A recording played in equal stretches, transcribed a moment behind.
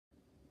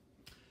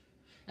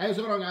Hey, what's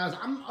going on, guys?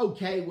 I'm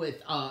okay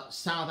with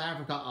South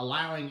Africa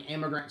allowing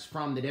immigrants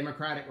from the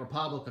Democratic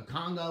Republic of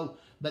Congo,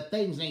 but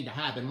things need to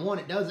happen. One,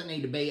 it doesn't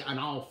need to be an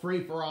all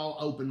free-for-all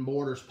open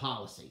borders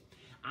policy.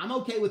 I'm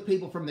okay with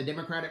people from the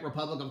Democratic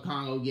Republic of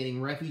Congo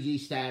getting refugee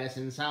status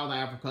in South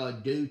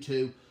Africa due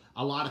to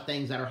a lot of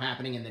things that are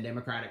happening in the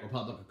Democratic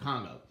Republic of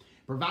Congo,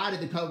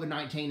 provided the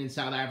COVID-19 in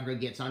South Africa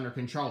gets under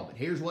control. But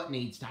here's what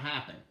needs to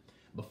happen.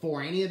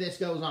 Before any of this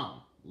goes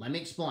on, let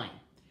me explain.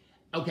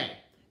 Okay.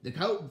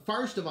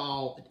 First of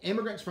all,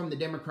 immigrants from the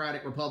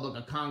Democratic Republic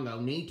of Congo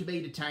need to be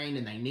detained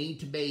and they need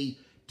to be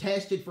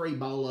tested for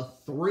Ebola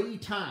 3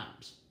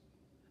 times.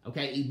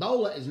 Okay,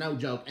 Ebola is no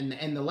joke,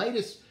 and the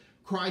latest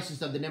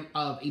crisis of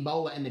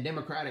Ebola in the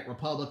Democratic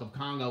Republic of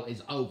Congo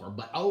is over.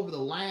 But over the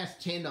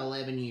last 10 to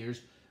 11 years,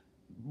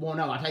 well,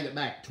 no, I take it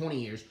back, 20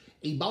 years,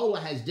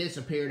 Ebola has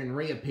disappeared and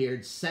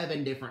reappeared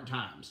 7 different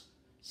times.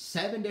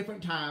 7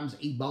 different times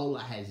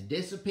Ebola has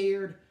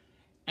disappeared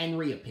and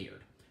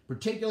reappeared,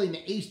 particularly in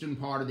the eastern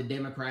part of the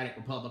Democratic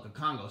Republic of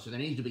Congo. So there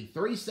needs to be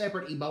 3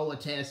 separate Ebola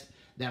tests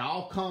that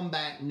all come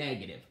back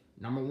negative,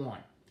 number 1.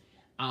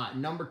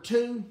 Number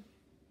two,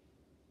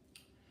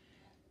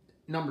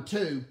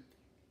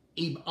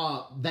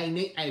 they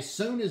need, as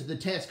soon as the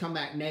tests come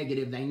back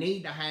negative, they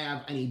need to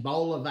have an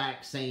Ebola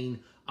vaccine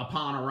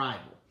upon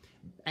arrival.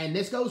 And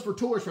this goes for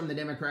tourists from the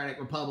Democratic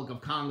Republic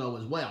of Congo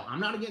as well. I'm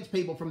not against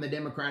people from the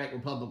Democratic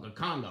Republic of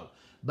Congo,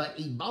 but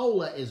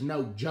Ebola is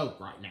no joke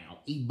right now.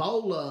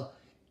 Ebola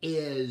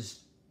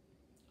is,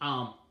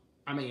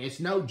 it's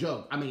no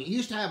joke. it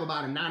used to have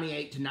about a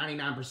 98 to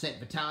 99%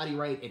 fatality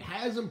rate. It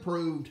has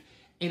improved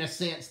in a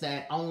sense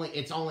that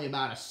it's only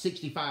about a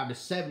 65 to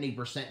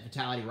 70%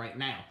 fatality rate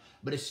now,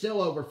 but it's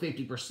still over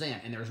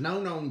 50%, and there's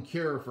no known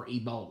cure for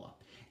Ebola.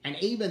 And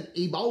even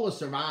Ebola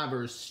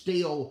survivors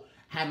still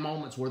have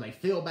moments where they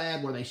feel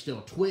bad, where they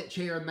still twitch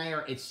here and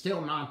there. It's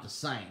still not the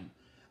same.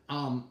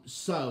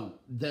 So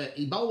the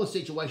Ebola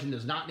situation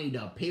does not need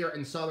to appear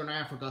in Southern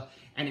Africa,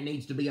 and it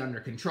needs to be under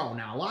control.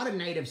 Now, a lot of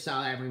native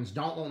South Africans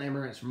don't want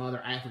immigrants from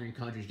other African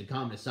countries to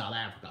come to South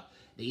Africa.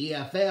 The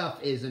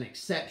EFF is an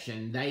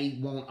exception. They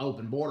want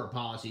open border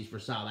policies for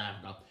South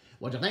Africa,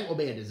 which I think will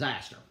be a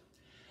disaster.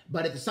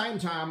 But at the same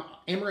time,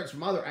 immigrants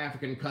from other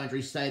African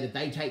countries say that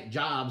they take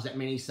jobs that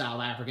many South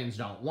Africans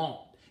don't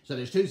want. So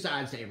there's 2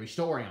 sides to every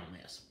story on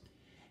this.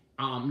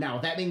 Now,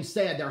 with that being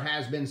said, there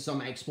has been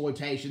some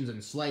exploitations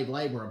and slave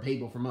labor of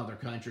people from other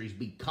countries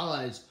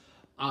because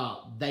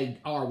they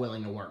are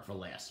willing to work for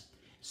less.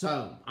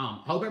 So,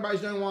 hope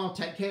everybody's doing well.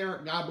 Take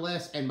care. God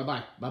bless, and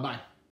bye-bye. Bye-bye.